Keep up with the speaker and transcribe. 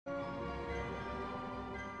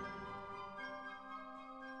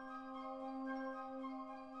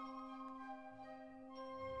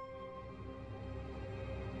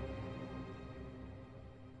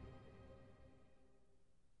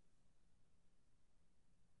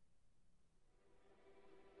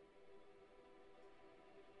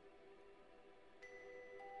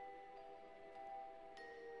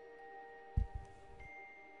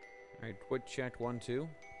Alright, quick check 1, 2.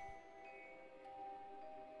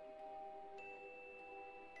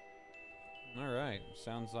 Alright,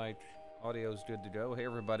 sounds like audio's good to go. Hey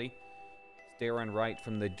everybody, it's Darrin Wright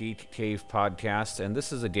from the Geek Cave Podcast, and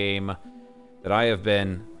this is a game that I have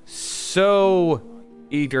been so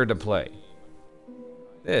eager to play.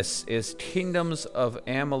 This is Kingdoms of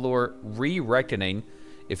Amalur Re-Reckoning.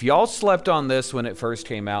 If y'all slept on this when it first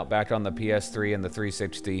came out, back on the PS3 and the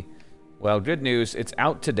 360, well, good news, it's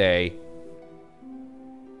out today.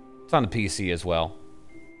 It's on the PC as well.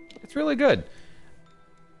 It's really good.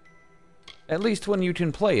 At least when you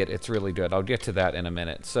can play it, it's really good. I'll get to that in a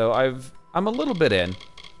minute. So I'm a little bit in.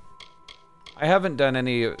 I haven't done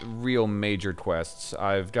any real major quests.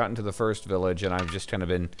 I've gotten to the first village, and I've just kind of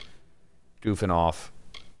been goofing off.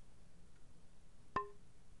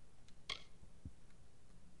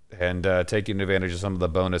 And taking advantage of some of the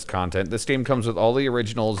bonus content. This game comes with all the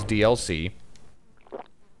originals DLC.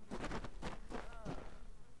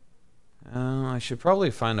 I should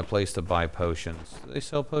probably find a place to buy potions. Do they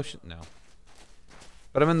sell potions? No.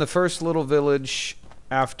 But I'm in the first little village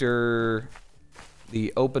after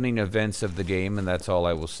the opening events of the game, and that's all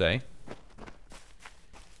I will say.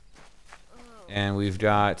 And we've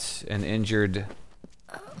got an injured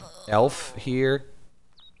elf here.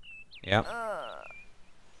 Yep.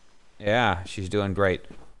 Yeah, she's doing great.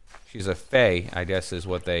 She's a fae, I guess is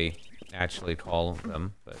what they actually call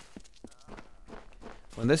them. But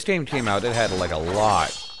when this game came out, it had like a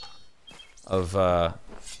lot of like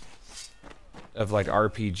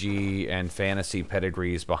RPG and fantasy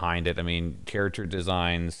pedigrees behind it. I mean, character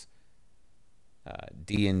designs,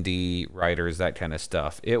 D&D writers, that kind of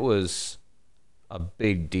stuff. It was a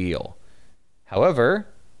big deal. However,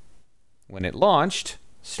 when it launched,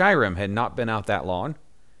 Skyrim had not been out that long.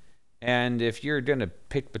 And if you're going to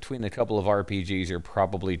pick between a couple of RPGs, you're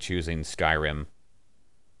probably choosing Skyrim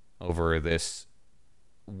over this,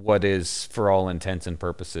 what is, for all intents and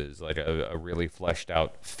purposes, like a really fleshed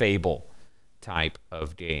out Fable type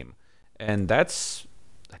of game. And that's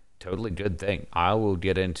a totally good thing. I will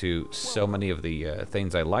get into so many of the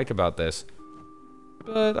things I like about this,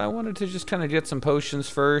 but I wanted to just kind of get some potions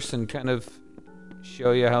first and kind of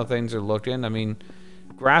show you how things are looking. I mean,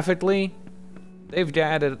 graphically, they've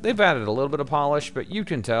added a little bit of polish, but you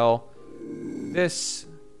can tell this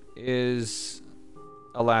is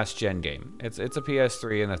a last-gen game. It's a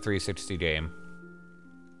PS3 and a 360 game.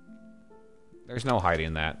 There's no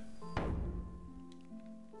hiding that.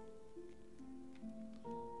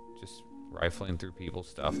 Just rifling through people's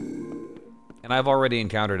stuff. And I've already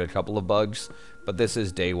encountered a couple of bugs, but this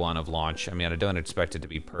is day one of launch. I mean, I don't expect it to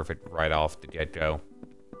be perfect right off the get-go.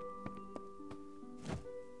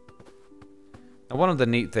 Now, one of the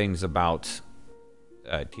neat things about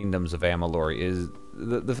Kingdoms of Amalur is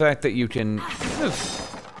the fact that you can kind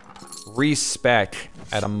of respec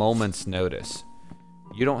at a moment's notice.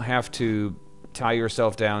 You don't have to tie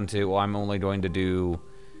yourself down to, well, I'm only going to do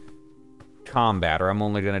combat, or I'm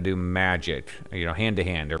only going to do magic, you know,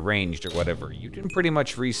 hand-to-hand, or ranged, or whatever. You can pretty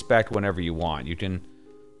much respec whenever you want. You can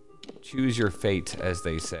choose your fate, as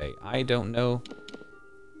they say. I don't know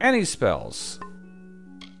any spells.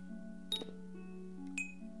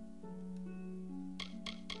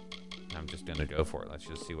 I'm just gonna go for it. Let's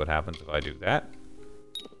just see what happens if I do that.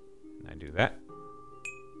 And I do that.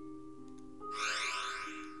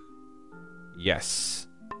 Yes.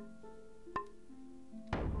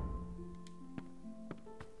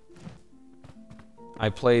 I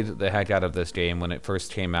played the heck out of this game when it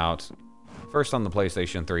first came out. First on the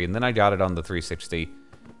PlayStation 3, and then I got it on the 360.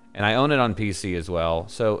 And I own it on PC as well.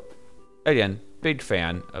 So, again, big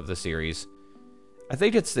fan of the series. I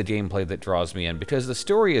think it's the gameplay that draws me in, because the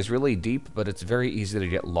story is really deep, but it's very easy to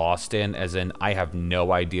get lost in, as in, I have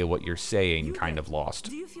no idea what you're saying, kind of lost.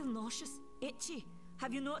 Do you feel nauseous? Itchy?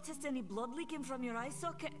 Have you noticed any blood leaking from your eye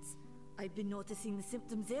sockets? I've been noticing the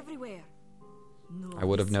symptoms everywhere. No, I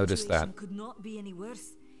would have noticed that. Could not be any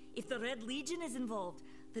worse. If the Red Legion is involved,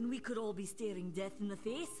 then we could all be staring death in the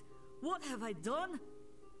face. What have I done?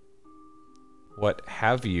 What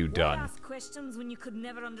have you done? Why ask questions when you could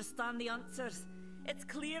never understand the answers? It's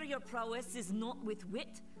clear your prowess is not with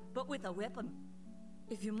wit, but with a weapon.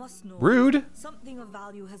 If you must know, rude. Something of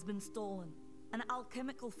value has been stolen. An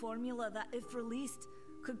alchemical formula that, if released,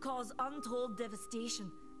 could cause untold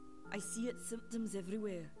devastation. I see its symptoms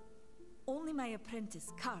everywhere. Only my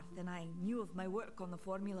apprentice, Karth, and I knew of my work on the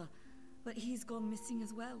formula, but he's gone missing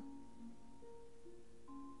as well.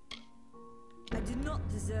 I do not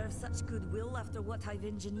deserve such goodwill after what I've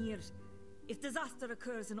engineered. If disaster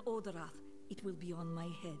occurs in Odorath, it will be on my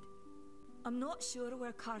head. I'm not sure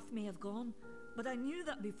where Karth may have gone, but I knew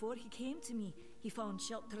that before he came to me, He found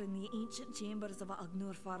shelter in the ancient chambers of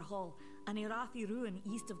Agnur Far Hall, an Irathi ruin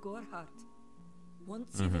east of Gorhart.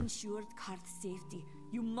 Once you've ensured Karth's safety,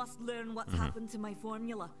 you must learn what's happened to my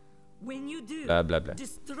formula. When you do, blah, blah, blah.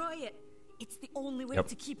 Destroy it. It's the only way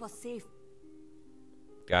to keep us safe.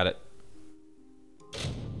 Got it.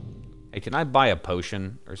 Hey, can I buy a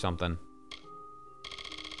potion or something?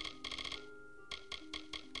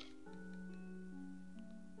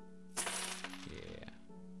 Yeah.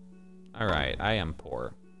 Alright, I am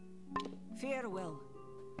poor. Farewell.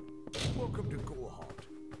 Welcome to Gorhart.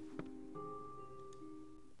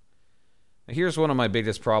 Here's one of my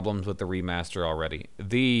biggest problems with the remaster already.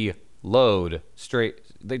 The load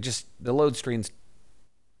the load screens,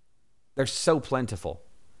 they're so plentiful.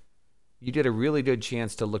 You get a really good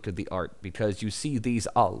chance to look at the art because you see these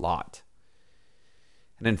a lot.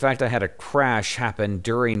 And in fact, I had a crash happen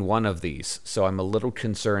during one of these, so I'm a little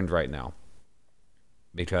concerned right now.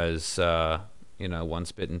 Because, you know,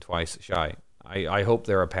 once bitten, twice shy. I hope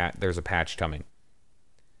there's a patch coming.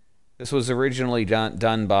 This was originally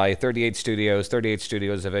done by 38 Studios. 38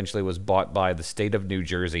 Studios eventually was bought by the state of New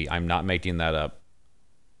Jersey. I'm not making that up.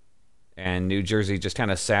 And New Jersey just kind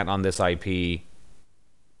of sat on this IP.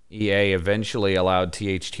 EA eventually allowed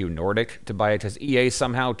THQ Nordic to buy it because EA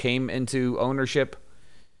somehow came into ownership.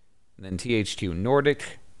 And then THQ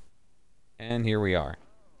Nordic. And here we are.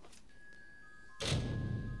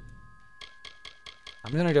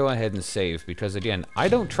 I'm going to go ahead and save because, again, I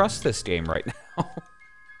don't trust this game right now.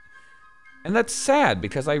 And that's sad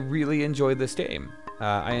because I really enjoyed this game.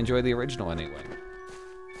 I enjoyed the original anyway.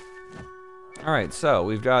 Alright, so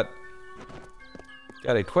we've got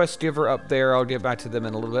a quest giver up there. I'll get back to them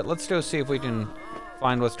in a little bit. Let's go see if we can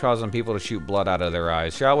find what's causing people to shoot blood out of their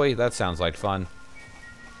eyes, shall we? That sounds like fun.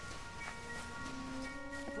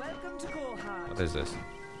 Welcome to Gorhart. What is this?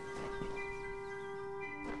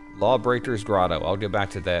 Lawbreaker's Grotto. I'll get back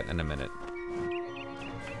to that in a minute.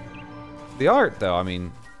 The art, though, I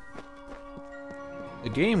mean, the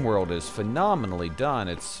game world is phenomenally done.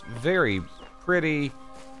 It's very pretty.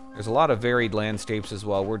 There's a lot of varied landscapes as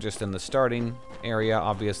well. We're just in the starting area,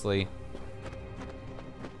 obviously.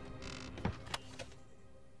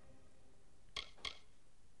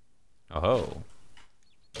 Oh.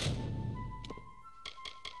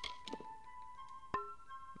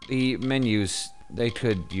 The menus, they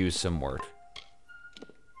could use some work.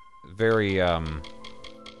 Very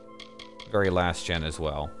last gen as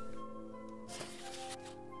well.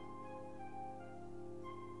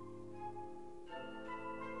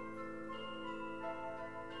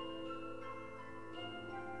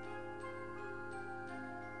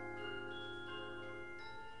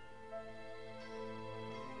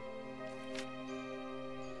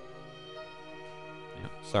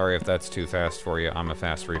 Sorry if that's too fast for you. I'm a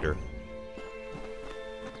fast reader.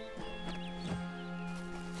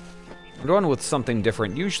 I'm going with something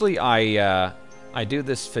different. Usually I do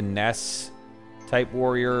this finesse type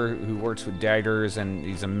warrior who works with daggers, and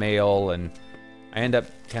he's a male, and I end up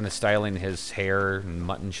kind of styling his hair and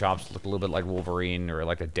mutton chops to look a little bit like Wolverine, or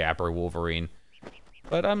like a dapper Wolverine.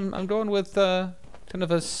 But I'm going with kind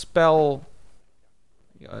of a spell,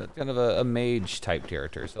 kind of a mage type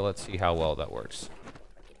character. So let's see how well that works.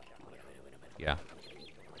 Yeah.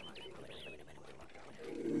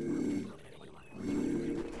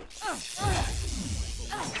 How's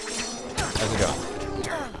it going?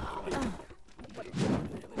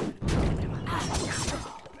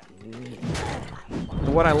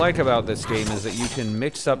 What I like about this game is that you can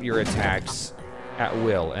mix up your attacks at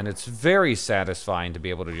will, and it's very satisfying to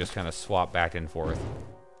be able to just kind of swap back and forth.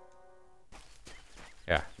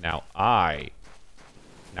 Yeah, now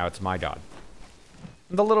it's my god.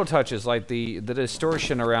 The little touches, like the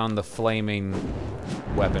distortion around the flaming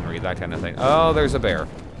weaponry, that kind of thing. Oh, there's a bear.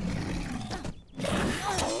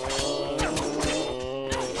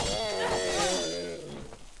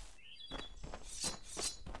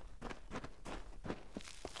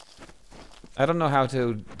 I don't know how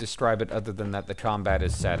to describe it other than that the combat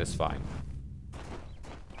is satisfying.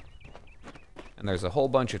 And there's a whole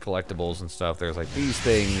bunch of collectibles and stuff. There's like these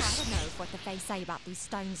things. I don't know if what they say about these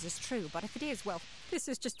stones is true, but if it is, well, this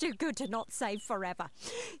is just too good to not save forever.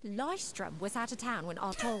 Lystrom was out of town when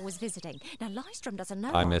Artol was visiting. Now, Lystrom doesn't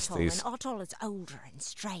know Artol, and Artol is older and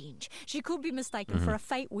strange. She could be mistaken for a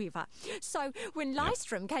fate weaver. So, when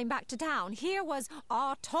Lystrom came back to town, here was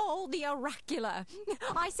Artol the Oracular.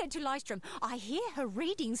 I said to Lystrom, I hear her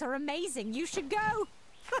readings are amazing. You should go.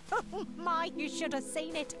 Oh my, you should have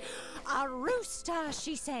seen it. A rooster,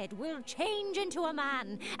 she said, will change into a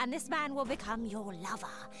man, and this man will become your lover.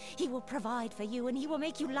 He will provide for you, and he will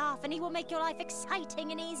make you laugh, and he will make your life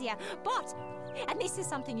exciting and easier. But And this is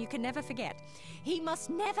something you can never forget. He must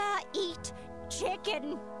never eat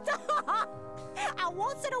chicken. And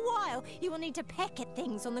once in a while, you will need to peck at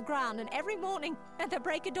things on the ground, and every morning at the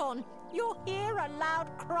break of dawn, you'll hear a loud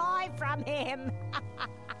cry from him.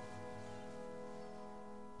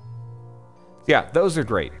 Yeah, those are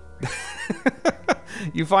great.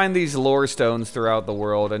 You find these lore stones throughout the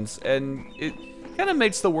world, and it kind of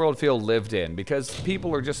makes the world feel lived in, because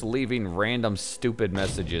people are just leaving random stupid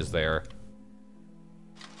messages there.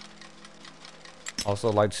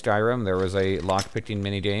 Also, like Skyrim, there was a lockpicking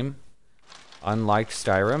minigame. Unlike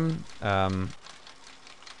Skyrim,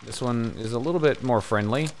 this one is a little bit more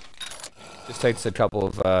friendly. Just takes a couple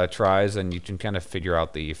of tries, and you can kind of figure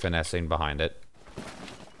out the finessing behind it.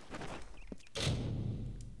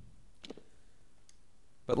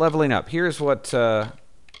 But leveling up, here's what,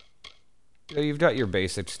 you've got your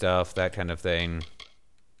basic stuff, that kind of thing.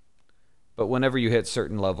 But whenever you hit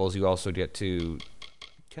certain levels, you also get to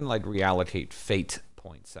kind of like reallocate fate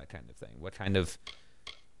points, that kind of thing. What kind of,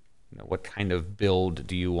 what kind of build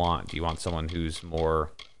do you want? Do you want someone who's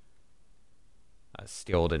more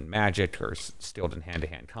skilled in magic, or skilled in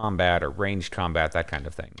hand-to-hand combat, or ranged combat, that kind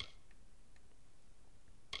of thing?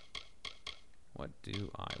 What do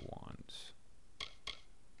I want?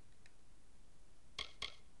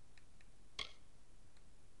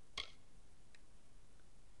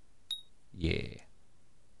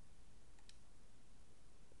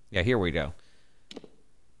 Yeah, here we go.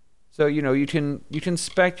 So, you can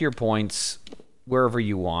spec your points wherever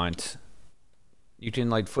you want. You can,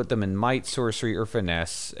 like, put them in might, sorcery, or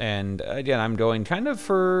finesse. And, again, I'm going kind of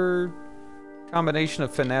for combination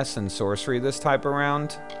of finesse and sorcery this type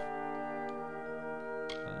around.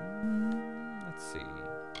 Let's see.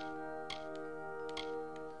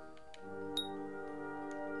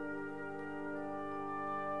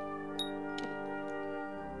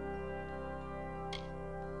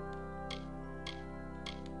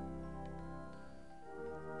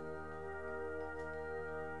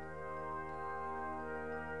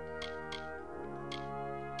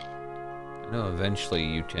 I know eventually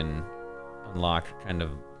you can unlock kind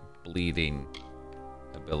of bleeding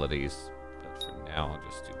abilities, but for now I'll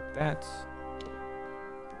just do that.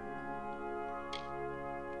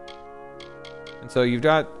 And so you've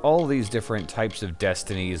got all these different types of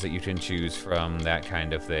destinies that you can choose from, that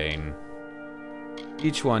kind of thing.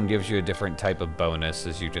 Each one gives you a different type of bonus,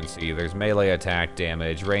 as you can see. There's melee attack,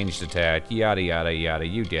 damage, ranged attack, yada yada yada,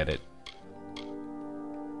 you get it.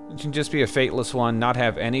 It can just be a fateless one, not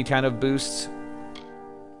have any kind of boosts.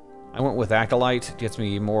 I went with Acolyte, gets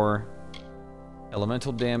me more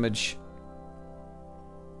elemental damage.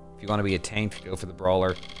 If you want to be a tank, go for the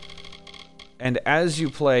Brawler. And as you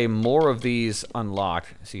play, more of these unlock.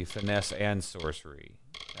 See, finesse and sorcery.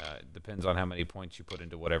 Depends on how many points you put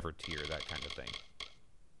into whatever tier, that kind of thing.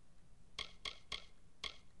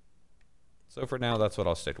 So for now, that's what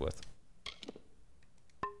I'll stick with.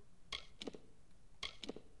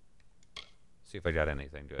 See if I got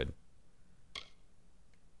anything good.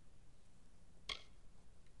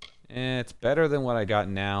 It's better than what I got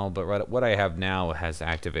now, but what I have now has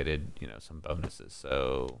activated, some bonuses.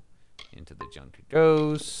 So, into the junk it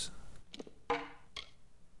goes.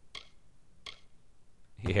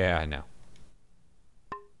 Yeah, I know.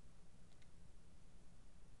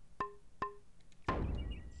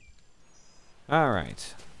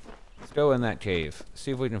 Alright. Let's go in that cave.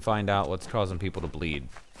 See if we can find out what's causing people to bleed.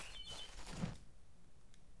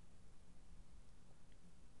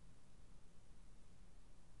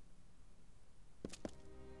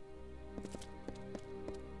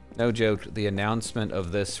 No joke, the announcement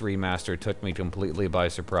of this remaster took me completely by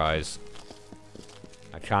surprise.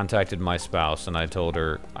 I contacted my spouse and I told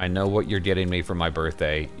her, I know what you're getting me for my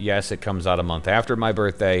birthday. Yes, it comes out a month after my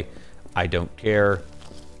birthday. I don't care.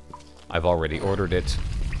 I've already ordered it.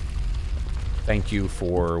 Thank you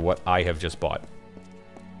for what I have just bought.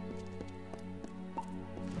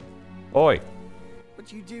 Oi!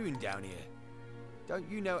 What are you doing down here? Don't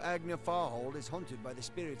you know Agner Farhold is haunted by the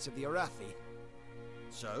spirits of the Arathi?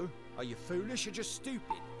 So, are you foolish or just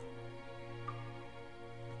stupid?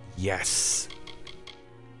 Yes.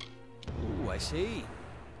 Oh, I see.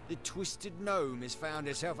 The Twisted Gnome has found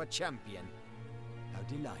herself a champion. How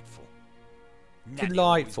delightful. Delightful. Nanny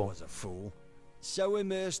always was a fool. So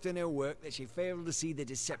immersed in her work that she failed to see the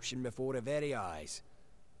deception before her very eyes.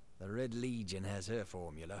 The Red Legion has her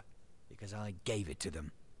formula, because I gave it to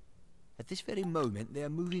them. At this very moment, they are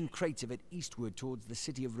moving crates of it eastward towards the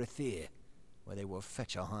city of Rathir, where they will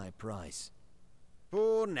fetch a high price.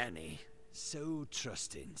 Poor Nanny. So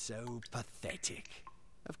trusting, so pathetic.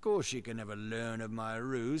 Of course she can never learn of my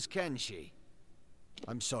ruse, can she?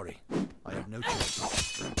 I'm sorry. I have no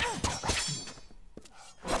choice.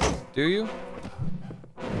 Do you?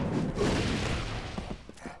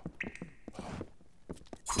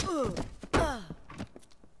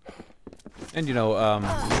 And you know,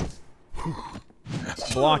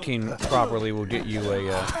 blocking properly will get you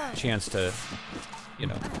a chance to, you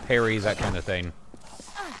know, parry, that kind of thing.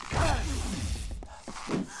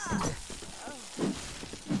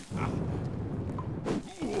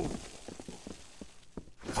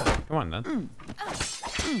 Come on, then.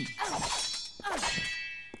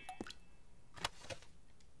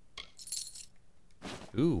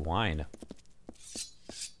 Ooh, wine.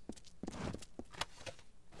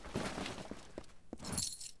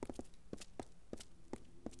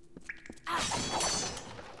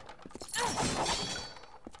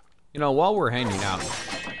 You know, while we're hanging out,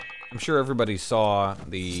 I'm sure everybody saw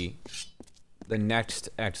the next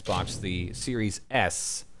Xbox, the Series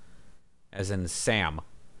S, as in Sam.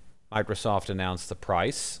 Microsoft announced the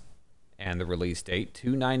price and the release date,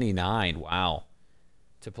 $299. Wow.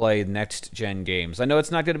 To play next-gen games. I know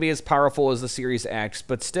it's not going to be as powerful as the Series X,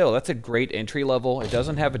 but still, that's a great entry level. It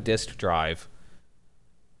doesn't have a disk drive.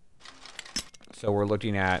 So we're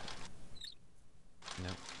looking at...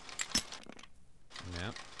 Nope.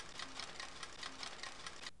 Nope.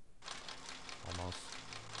 Almost.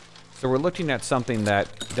 So we're looking at something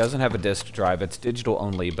that doesn't have a disk drive. It's digital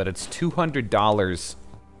only, but it's $200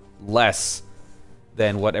 less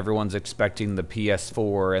than what everyone's expecting the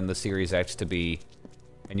PS4 and the Series X to be.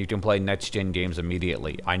 And you can play next-gen games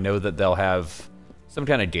immediately. I know that they'll have some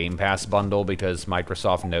kind of Game Pass bundle because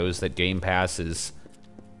Microsoft knows that Game Pass is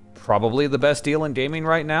probably the best deal in gaming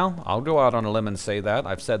right now. I'll go out on a limb and say that.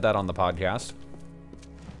 I've said that on the podcast.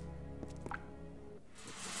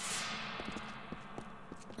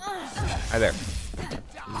 Hi there.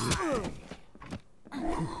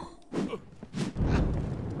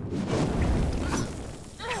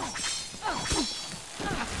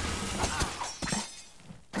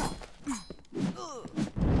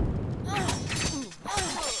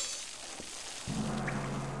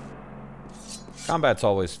 Combat's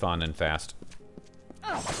always fun and fast.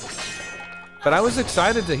 But I was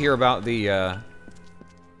excited to hear about the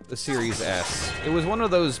Series S. It was one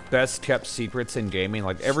of those best-kept secrets in gaming.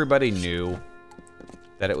 Like, everybody knew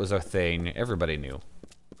that it was a thing. Everybody knew.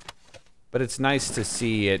 But it's nice to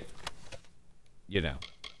see it, you know,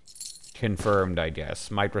 confirmed, I guess.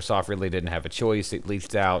 Microsoft really didn't have a choice. It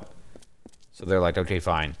leaked out. So they're like, okay,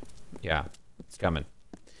 fine. Yeah, it's coming.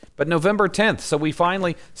 But November 10th, so we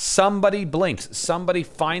finally, somebody blinked. Somebody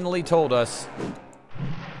finally told us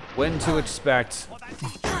when to expect...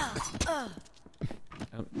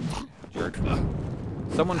 Oh, jerk.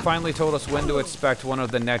 Someone finally told us when to expect one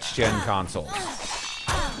of the next-gen consoles.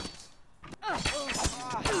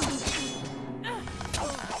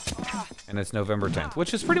 And it's November 10th,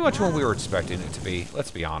 which is pretty much when we were expecting it to be,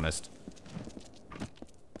 let's be honest.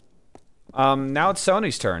 Now it's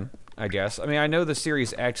Sony's turn, I guess. I mean, I know the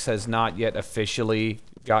Series X has not yet officially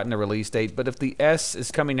gotten a release date, but if the S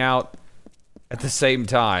is coming out at the same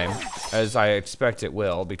time, as I expect it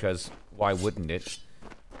will, because why wouldn't it?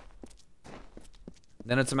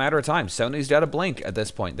 Then it's a matter of time. Sony's got to blink at this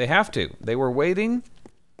point. They have to. They were waiting.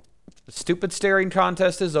 The stupid staring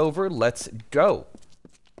contest is over. Let's go.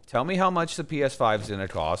 Tell me how much the PS5 is going to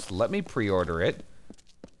cost. Let me pre-order it.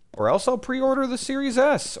 Or else I'll pre-order the Series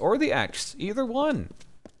S or the X. Either one.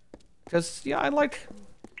 Because, yeah,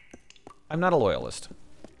 I'm not a loyalist.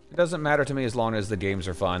 It doesn't matter to me as long as the games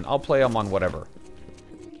are fun. I'll play them on whatever.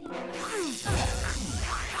 Oh,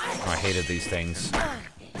 I hated these things.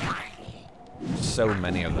 So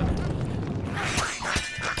many of them.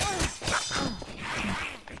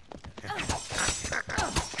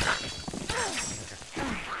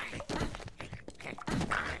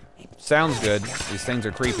 Sounds good. These things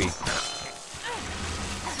are creepy.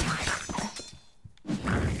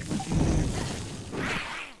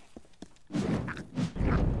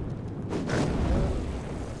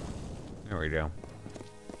 There we go.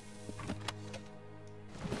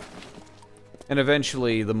 And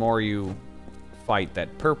eventually, the more you fight,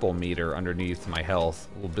 that purple meter underneath my health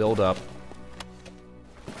will build up.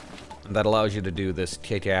 And that allows you to do this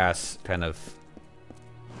kick-ass kind of...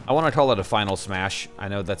 I want to call it a final smash. I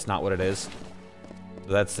know that's not what it is.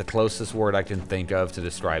 But that's the closest word I can think of to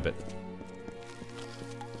describe it.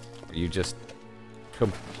 You just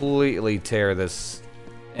completely tear this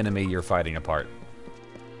enemy you're fighting apart.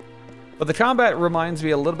 But the combat reminds me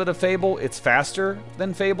a little bit of Fable. It's faster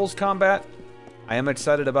than Fable's combat. I am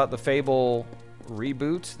excited about the Fable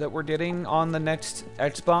reboot that we're getting on the next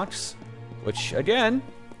Xbox. Which, again,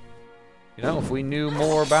 You know, if we knew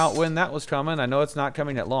more about when that was coming, I know it's not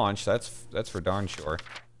coming at launch. That's for darn sure.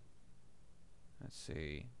 Let's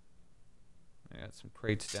see. I got some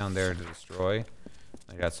crates down there to destroy.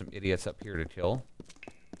 I got some idiots up here to kill.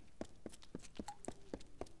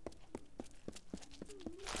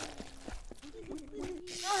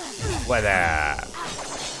 What up?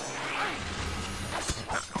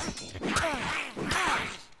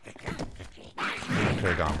 Could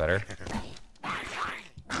have gone better.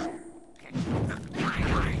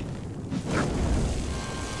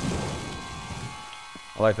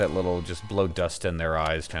 I like that little just blow dust in their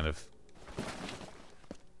eyes kind of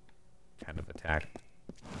attack.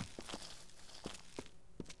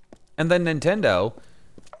 And then Nintendo,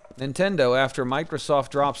 after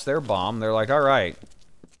Microsoft drops their bomb, they're like, all right,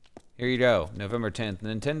 here you go, November 10th.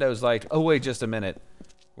 Nintendo's like, oh, wait just a minute.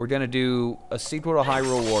 We're going to do a sequel to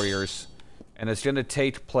Hyrule Warriors, and it's going to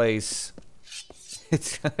take place...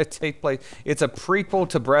 It's a prequel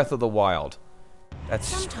to Breath of the Wild. That's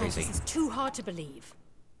Sometimes crazy. this is too hard to believe.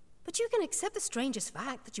 But you can accept the strangest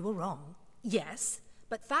fact that you were wrong. Yes,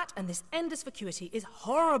 but that and this endless vacuity is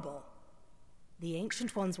horrible. The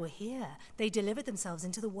Ancient Ones were here. They delivered themselves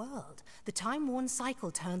into the world. The time-worn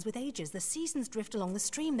cycle turns with ages. The seasons drift along the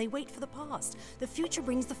stream. They wait for the past. The future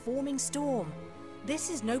brings the forming storm.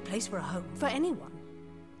 This is no place for a home, for anyone.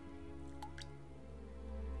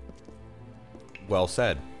 Well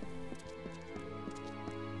said.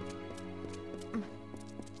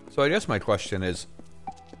 So I guess my question is,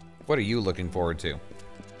 what are you looking forward to?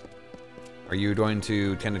 Are you going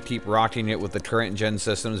to kind of keep rocking it with the current gen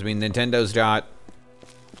systems? I mean, Nintendo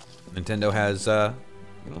has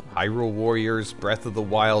Hyrule Warriors Breath of the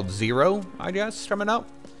Wild 0, I guess, coming up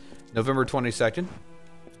November 22nd.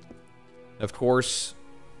 Of course,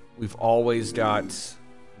 we've always got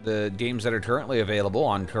the games that are currently available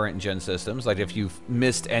on current gen systems. Like, if you've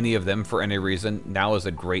missed any of them for any reason, now is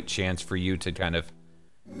a great chance for you to kind of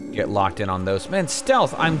get locked in on those. Man,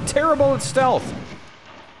 stealth! I'm terrible at stealth!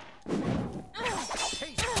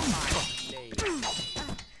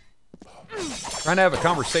 Trying to have a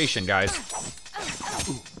conversation, guys.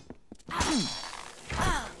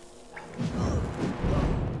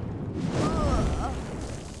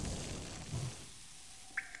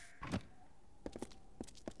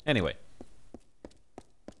 Anyway.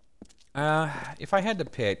 If I had to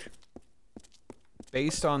pick,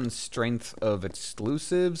 based on strength of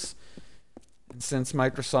exclusives, and since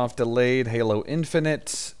Microsoft delayed Halo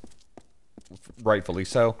Infinite, rightfully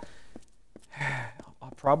so,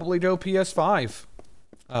 I'll probably go PS5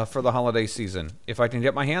 for the holiday season, if I can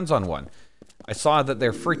get my hands on one. I saw that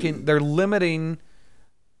they're limiting,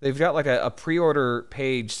 they've got like a pre-order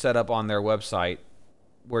page set up on their website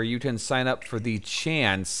where you can sign up for the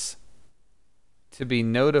chance to be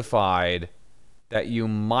notified that you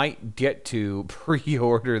might get to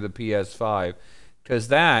pre-order the PS5. Because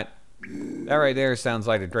that right there sounds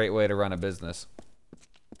like a great way to run a business.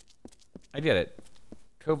 I get it.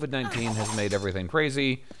 COVID-19 has made everything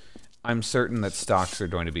crazy. I'm certain that stocks are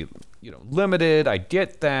going to be, limited. I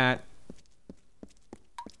get that.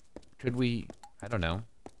 Could we, I don't know,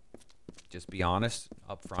 just be honest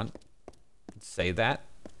up front and say that?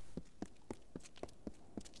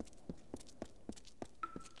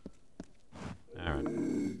 Alright.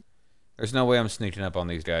 There's no way I'm sneaking up on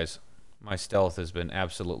these guys. My stealth has been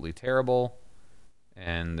absolutely terrible.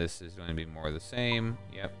 And this is going to be more of the same.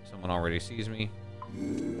 Yep, someone already sees me.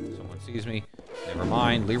 Someone sees me. Never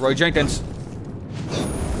mind. Leroy Jenkins!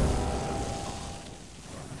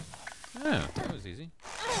 Oh, that was easy.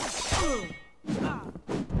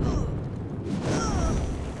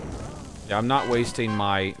 Yeah, I'm not wasting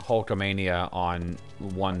my Hulkamania on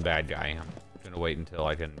one bad guy. I'm going to wait until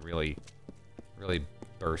I can really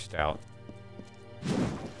burst out.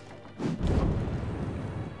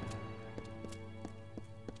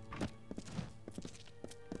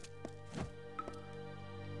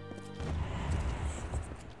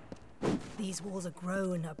 These walls are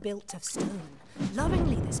grown, are built of stone.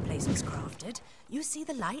 Lovingly this place was crafted. You see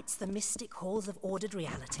the lights, the mystic halls of ordered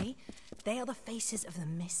reality? They are the faces of the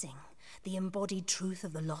missing, the embodied truth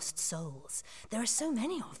of the lost souls. There are so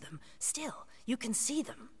many of them. Still, you can see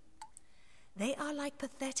them. They are like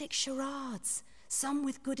pathetic charades, some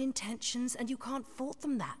with good intentions, and you can't fault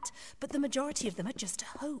them that. But the majority of them are just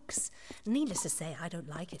a hoax. Needless to say, I don't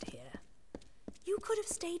like it here. You could have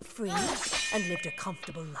stayed free and lived a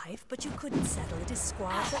comfortable life, but you couldn't settle a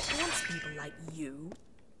disquiet that haunts people like you.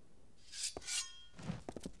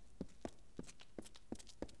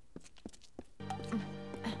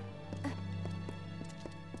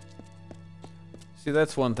 See,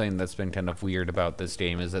 that's one thing that's been kind of weird about this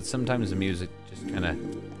game, is that sometimes the music just kind of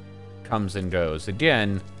comes and goes.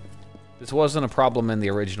 Again, this wasn't a problem in the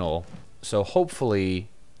original, so hopefully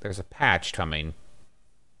there's a patch coming.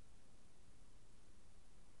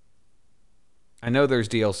 I know there's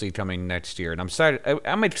DLC coming next year, and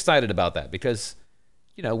I'm excited about that because,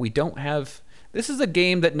 you know, we don't have... This is a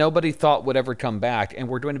game that nobody thought would ever come back, and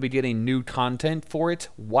we're going to be getting new content for it.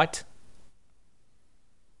 What?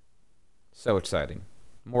 So exciting.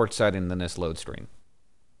 More exciting than this load screen.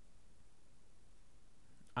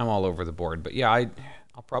 I'm all over the board, but yeah,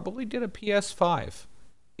 I'll probably get a PS5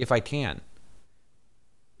 if I can.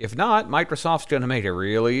 If not, Microsoft's going to make it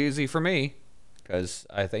really easy for me, because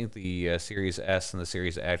I think the Series S and the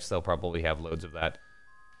Series X, they'll probably have loads of that.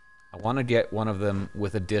 I want to get one of them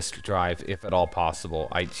with a disc drive, if at all possible.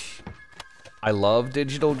 I love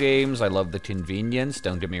digital games. I love the convenience,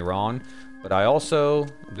 don't get me wrong. But I also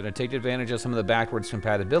am going to take advantage of some of the backwards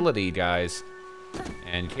compatibility, guys.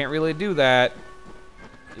 And can't really do that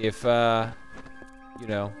if, you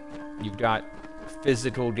know, you've got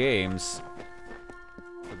physical games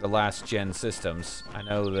for the last gen systems. I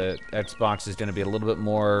know that Xbox is going to be a little bit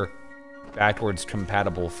more backwards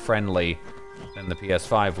compatible friendly than the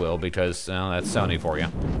PS5 will, because that's Sony for you.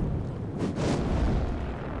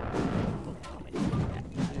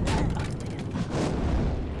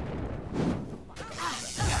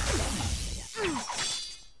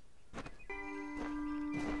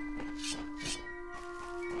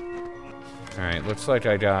 Alright, looks like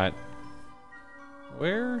I got...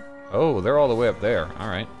 Where? Oh, they're all the way up there.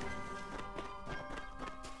 Alright.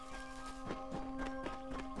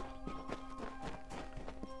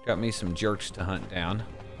 Got me some jerks to hunt down.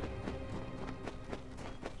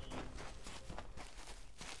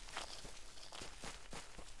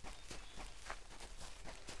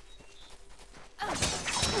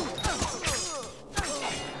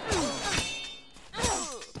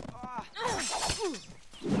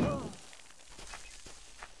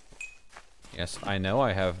 Yes, I know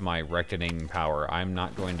I have my reckoning power. I'm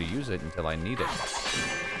not going to use it until I need it.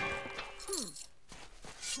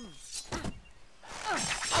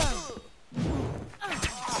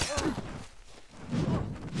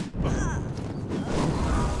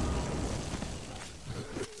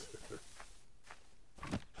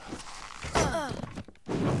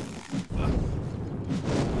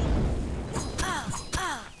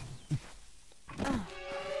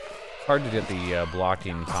 Hard to get the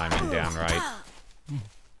blocking timing down right.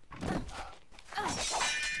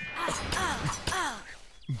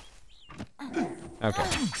 Okay.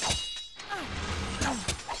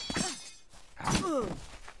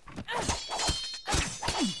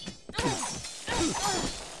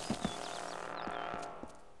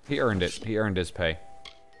 He earned it. He earned his pay.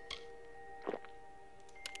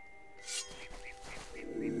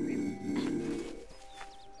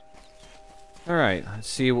 Alright, let's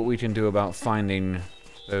see what we can do about finding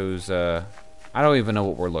those, I don't even know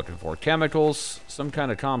what we're looking for. Chemicals, some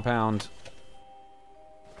kind of compound.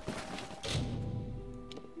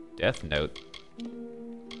 Death Note.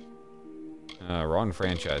 Wrong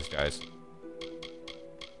franchise, guys.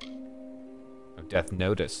 Oh, Death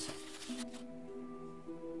Notice.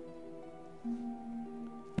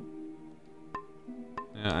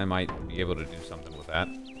 Yeah, I might be able to do something with that.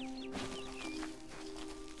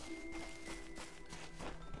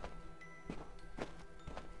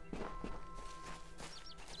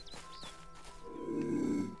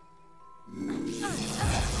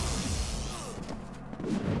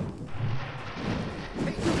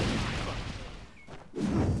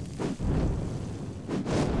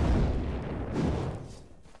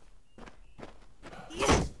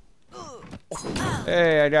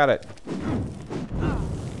 Hey, I got it.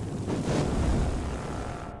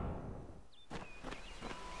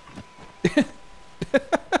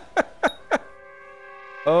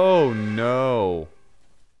 Oh no.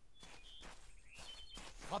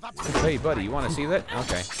 Hey buddy, you want to see that?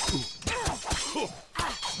 Okay.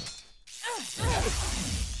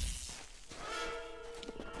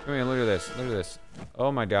 Come here, look at this. Look at this.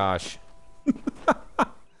 Oh my gosh.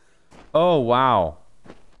 Oh wow.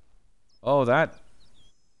 Oh, that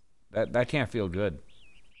can't feel good.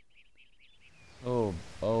 Oh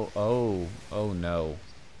no.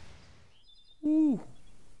 Ooh.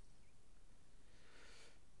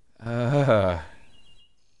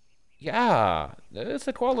 Yeah, it's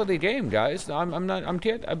a quality game, guys.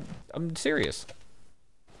 I'm serious.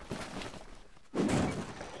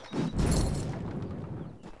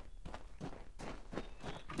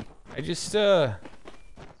 I just,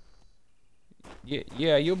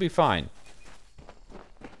 yeah, you'll be fine.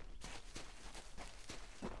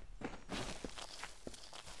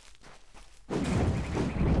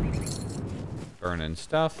 Burning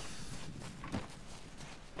stuff.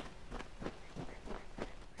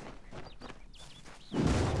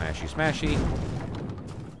 smashy.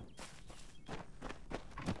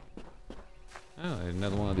 Oh,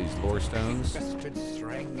 another one of these lore stones. Invested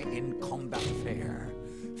strang in combat fair,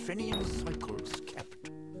 Finian cycles kept.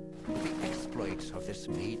 The exploits of this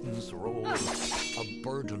maiden's role, a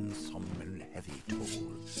burdensome and heavy toll.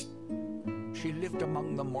 She lived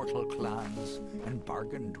among the mortal clans and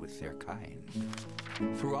bargained with their kind.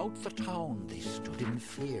 Throughout the town they stood in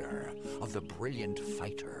fear of the brilliant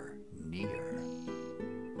fighter near.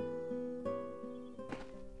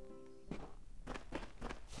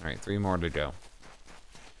 Alright, 3 more to go.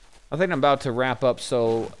 I think I'm about to wrap up,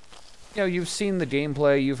 so, you know, you've seen the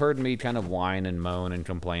gameplay, you've heard me kind of whine and moan and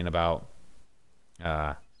complain about,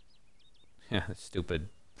 stupid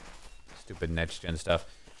next-gen stuff.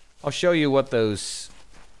 I'll show you what those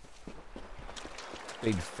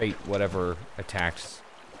big fate whatever attacks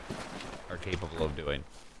are capable of doing.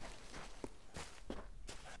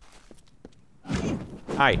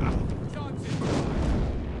 Hi.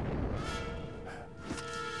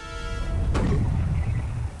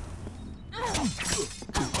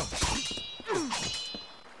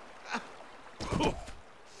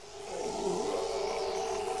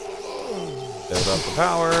 Build up the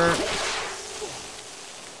power.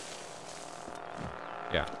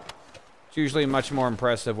 Yeah. It's usually much more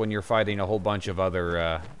impressive when you're fighting a whole bunch of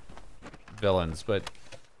other villains, but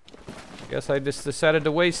I guess I just decided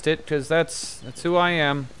to waste it because that's who I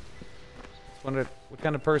am. That's what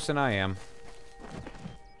kind of person I am.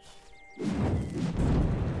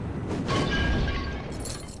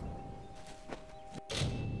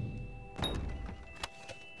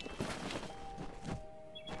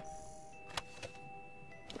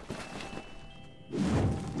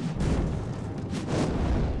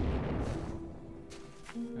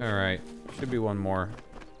 Alright, should be one more.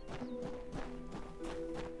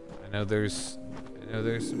 I know there's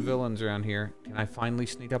some villains around here. Can I finally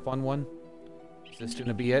sneak up on one? Is this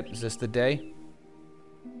gonna be it? Is this the day?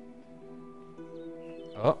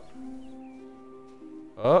 Oh.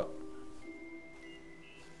 Oh.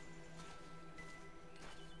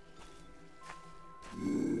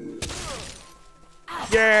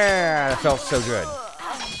 Yeah, that felt so good.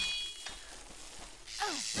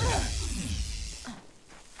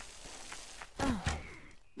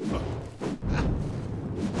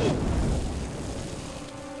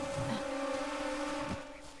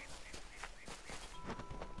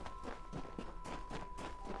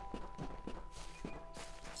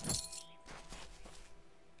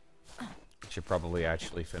 Should probably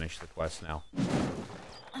actually finish the quest now.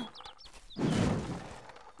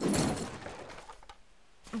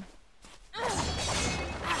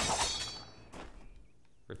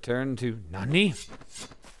 Return to Nani? So,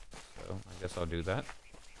 I guess I'll do that.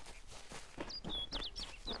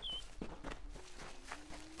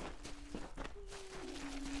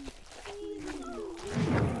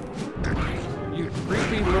 You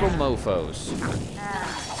creepy little mofos.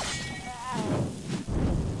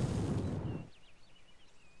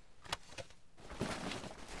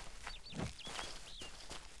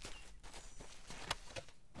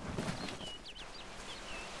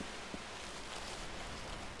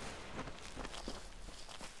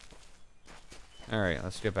 Alright,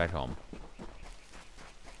 let's get back home.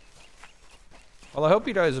 Well, I hope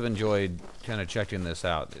you guys have enjoyed kind of checking this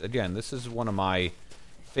out. Again, this is one of my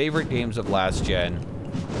favorite games of last gen.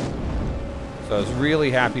 So I was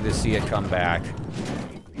really happy to see it come back.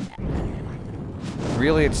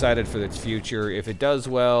 Really excited for its future. If it does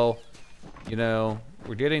well, you know,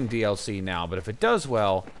 we're getting DLC now, but if it does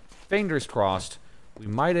well, fingers crossed, we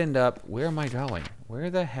might end up... Where am I going? Where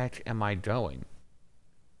the heck am I going?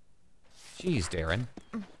 Jeez, Darrin.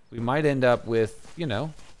 We might end up with, you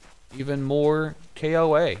know, even more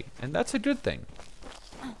KOA, and that's a good thing.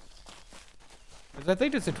 Because I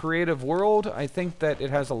think it's a creative world. I think that it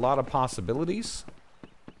has a lot of possibilities.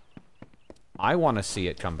 I want to see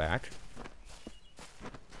it come back.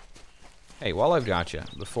 Hey, while I've got you,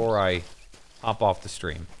 before I hop off the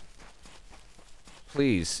stream,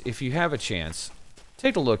 please, if you have a chance,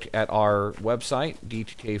 take a look at our website,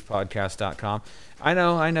 geekcavepodcast.com. I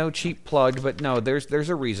know, cheap plug, but no, there's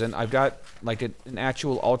a reason. I've got like an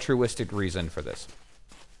actual altruistic reason for this.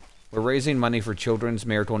 We're raising money for Children's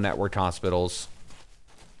Miracle Network hospitals.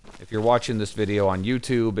 If you're watching this video on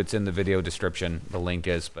YouTube, it's in the video description, the link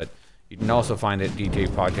is, but you can also find it at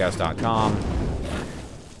geekcavepodcast.com.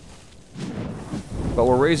 But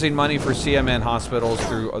we're raising money for CMN hospitals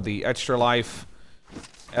through the Extra Life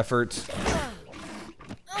efforts.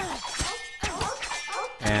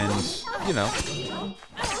 And, you know,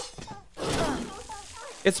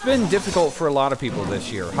 it's been difficult for a lot of people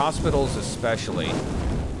this year, hospitals especially.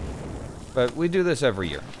 But we do this every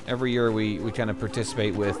year. Every year we kind of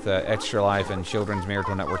participate with Extra Life and Children's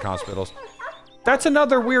Miracle Network Hospitals. That's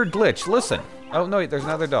another weird glitch. Listen. Oh, no, wait, there's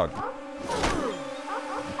another dog.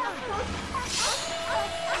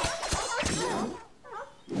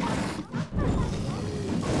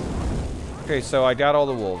 Okay, so I got all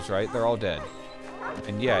the wolves, right? They're all dead.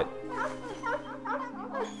 And yet...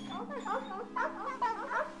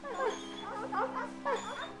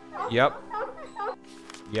 Yep.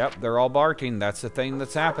 Yep, they're all barking. That's the thing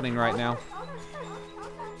that's happening right now.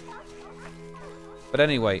 But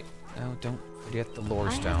anyway, oh, don't forget the lore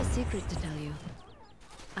stone. I have a secret to tell you.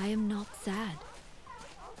 I am not sad.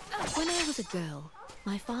 When I was a girl,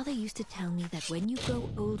 my father used to tell me that when you grow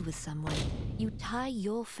old with someone, you tie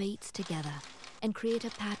your fates together and create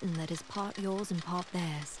a pattern that is part yours and part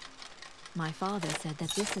theirs. My father said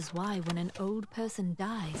that this is why when an old person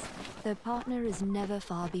dies, their partner is never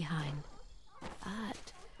far behind.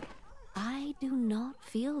 But I do not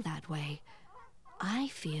feel that way. I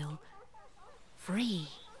feel free.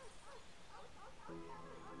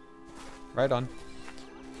 Right on.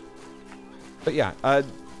 But yeah,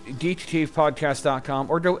 geekcavepodcast.com,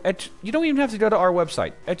 or you don't even have to go to our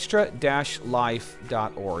website,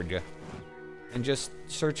 extra-life.org, and just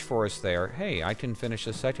search for us there. Hey, I can finish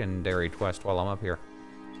a secondary quest while I'm up here.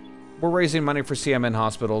 We're raising money for CMN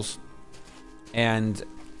hospitals, and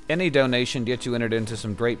any donation gets you entered into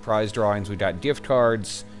some great prize drawings. We got gift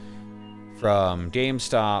cards from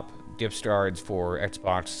GameStop, gift cards for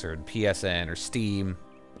Xbox or PSN or Steam.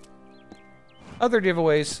 Other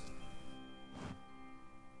giveaways.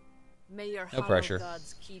 May your no pressure.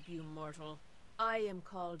 Gods keep you mortal. I am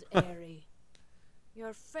called Airy.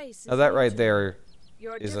 Your face is now that right new. there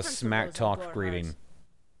You're is a different from smack those talk Gorhars. greeting.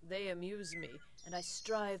 They amuse me, and I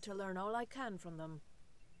strive to learn all I can from them.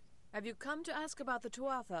 Have you come to ask about the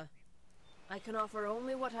Tuatha? I can offer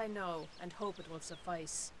only what I know, and hope it will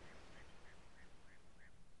suffice.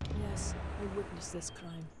 Yes, I witnessed this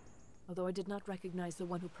crime, although I did not recognize the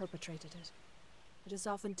one who perpetrated it. It is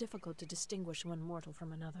often difficult to distinguish one mortal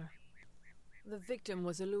from another. The victim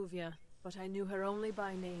was Illuvia, but I knew her only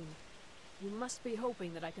by name. You must be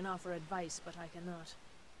hoping that I can offer advice, but I cannot.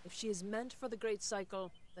 If she is meant for the Great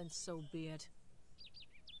Cycle, then so be it.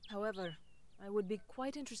 However, I would be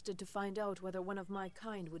quite interested to find out whether one of my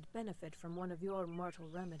kind would benefit from one of your mortal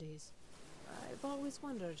remedies. I've always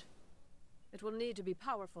wondered. It will need to be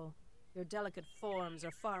powerful. Your delicate forms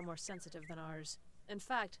are far more sensitive than ours. In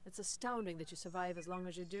fact, it's astounding that you survive as long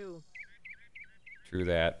as you do. True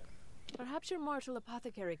that. Perhaps your mortal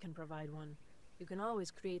apothecary can provide one. You can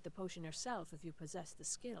always create the potion yourself if you possess the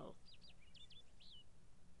skill.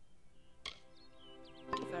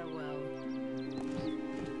 Farewell.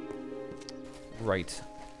 Right.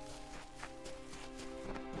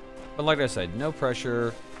 But like I said, no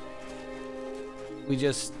pressure. We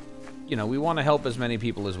just, you know, we want to help as many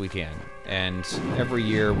people as we can. And every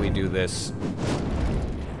year we do this.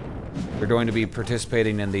 We're going to be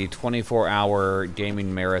participating in the 24-hour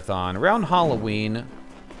gaming marathon around Halloween,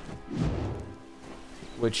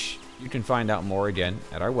 which you can find out more again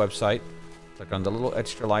at our website. Click on the little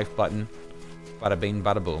Extra Life button. Bada bing,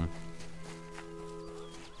 bada boom.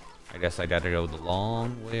 I guess I gotta go the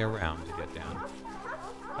long way around to get down.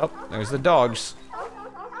 Oh, there's the dogs.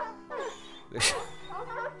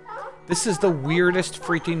 This is the weirdest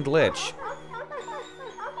freaking glitch.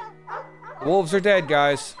 Wolves are dead,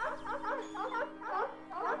 guys.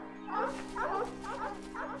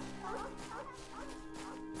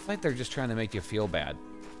 It's like they're just trying to make you feel bad.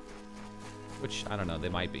 Which, I don't know, they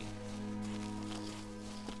might be.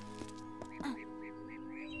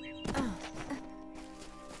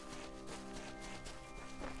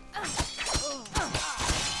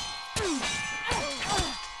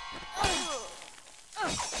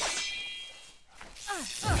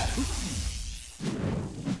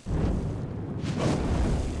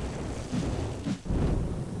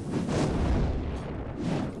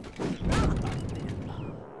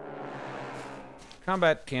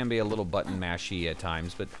 Combat can be a little button mashy at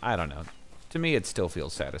times, but I don't know. To me, it still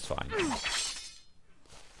feels satisfying.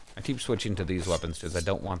 I keep switching to these weapons because I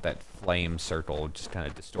don't want that flame circle just kind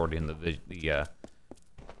of distorting the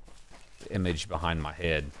image behind my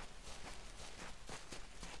head.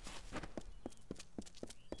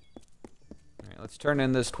 Alright, let's turn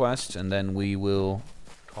in this quest, and then we will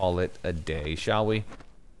call it a day, shall we?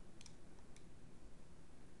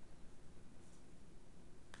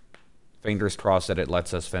 Fingers crossed that it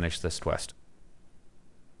lets us finish this quest.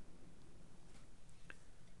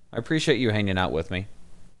 I appreciate you hanging out with me.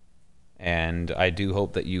 And I do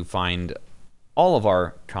hope that you find all of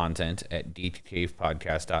our content at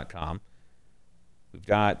geekcavepodcast.com. We've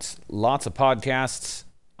got lots of podcasts.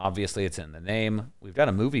 Obviously, it's in the name. We've got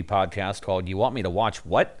a movie podcast called You Want Me to Watch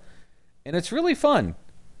What? And it's really fun.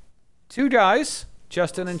 Two guys,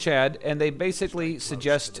 Justin and Chad, and they basically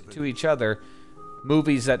suggest to each other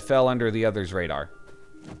movies that fell under the other's radar.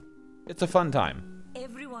 It's a fun time.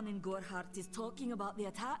 Everyone in Gorhart is talking about the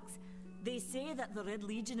attacks. They say that the Red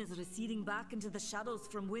Legion is receding back into the shadows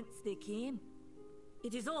from whence they came.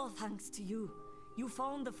 It is all thanks to you. You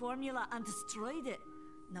found the formula and destroyed it.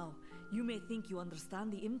 Now, you may think you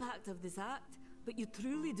understand the impact of this act, but you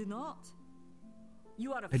truly do not.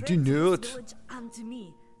 You are a friend to this village and to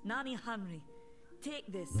me, Nanny Henry.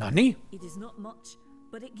 Take this. Nanny? It is not much,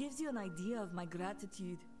 but it gives you an idea of my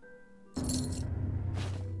gratitude.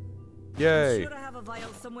 Yay. I'm sure I have a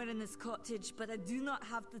vial somewhere in this cottage, but I do not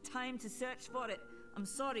have the time to search for it. I'm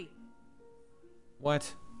sorry.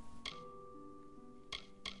 What?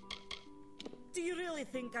 Do you really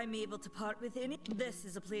think I'm able to part with any? This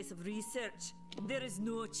is a place of research. There is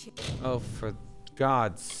no Oh, for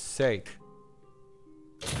God's sake.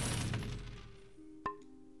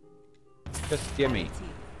 Just gimme.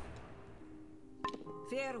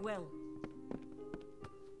 Farewell.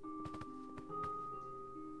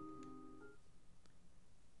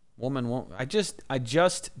 Woman won't. I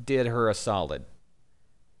just did her a solid.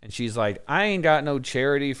 And she's like, I ain't got no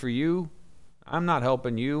charity for you. I'm not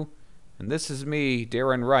helping you. And this is me,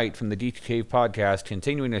 Darrin Wright, from the Geek Cave Podcast,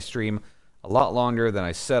 continuing to stream a lot longer than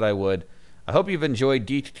I said I would. I hope you've enjoyed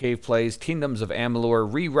Geek Cave Plays Kingdoms of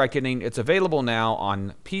Amalur Re-Reckoning. It's available now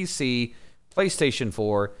on PC, PlayStation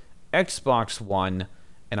 4, Xbox One,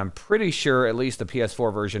 and I'm pretty sure at least the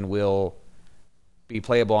PS4 version will be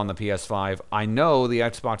playable on the PS5. I know the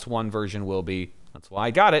Xbox One version will be. That's why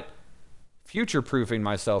I got it. Future-proofing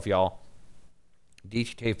myself, y'all.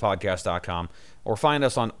 geekcavepodcast.com, or find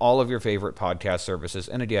us on all of your favorite podcast services.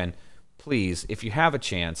 And again, please, if you have a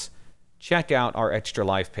chance, check out our Extra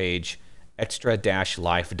Life page,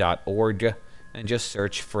 extra-life.org, and just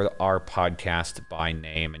search for our podcast by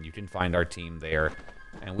name, and you can find our team there.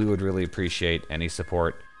 And we would really appreciate any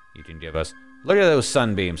support you can give us. Look at those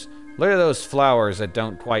sunbeams. Look at those flowers that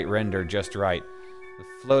don't quite render just right. The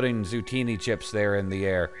floating zucchini chips there in the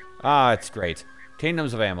air. Ah, it's great.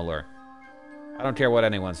 Kingdoms of Amalur. I don't care what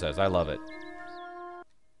anyone says. I love it.